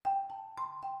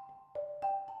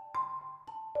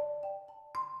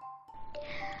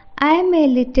I am a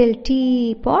little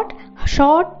teapot,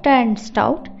 short and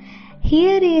stout.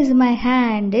 Here is my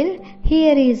handle,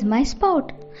 here is my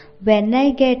spout. When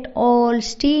I get all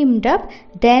steamed up,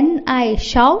 then I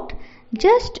shout,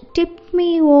 just tip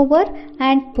me over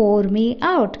and pour me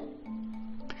out.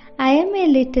 I am a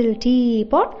little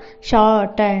teapot,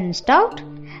 short and stout.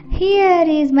 Here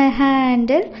is my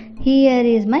handle, here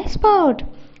is my spout.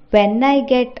 When I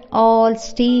get all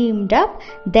steamed up,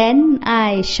 then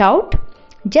I shout,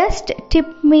 just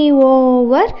tip me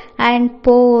over and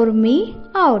pour me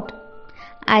out.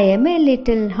 I am a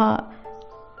little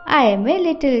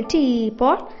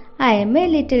teapot. I am a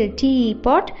little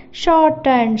teapot, short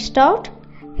and stout.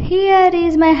 Here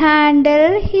is my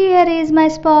handle, here is my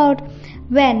spout.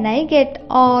 When I get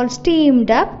all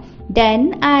steamed up,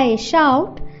 then I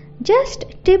shout, just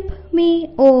tip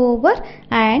me over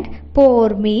and pour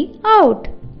me out.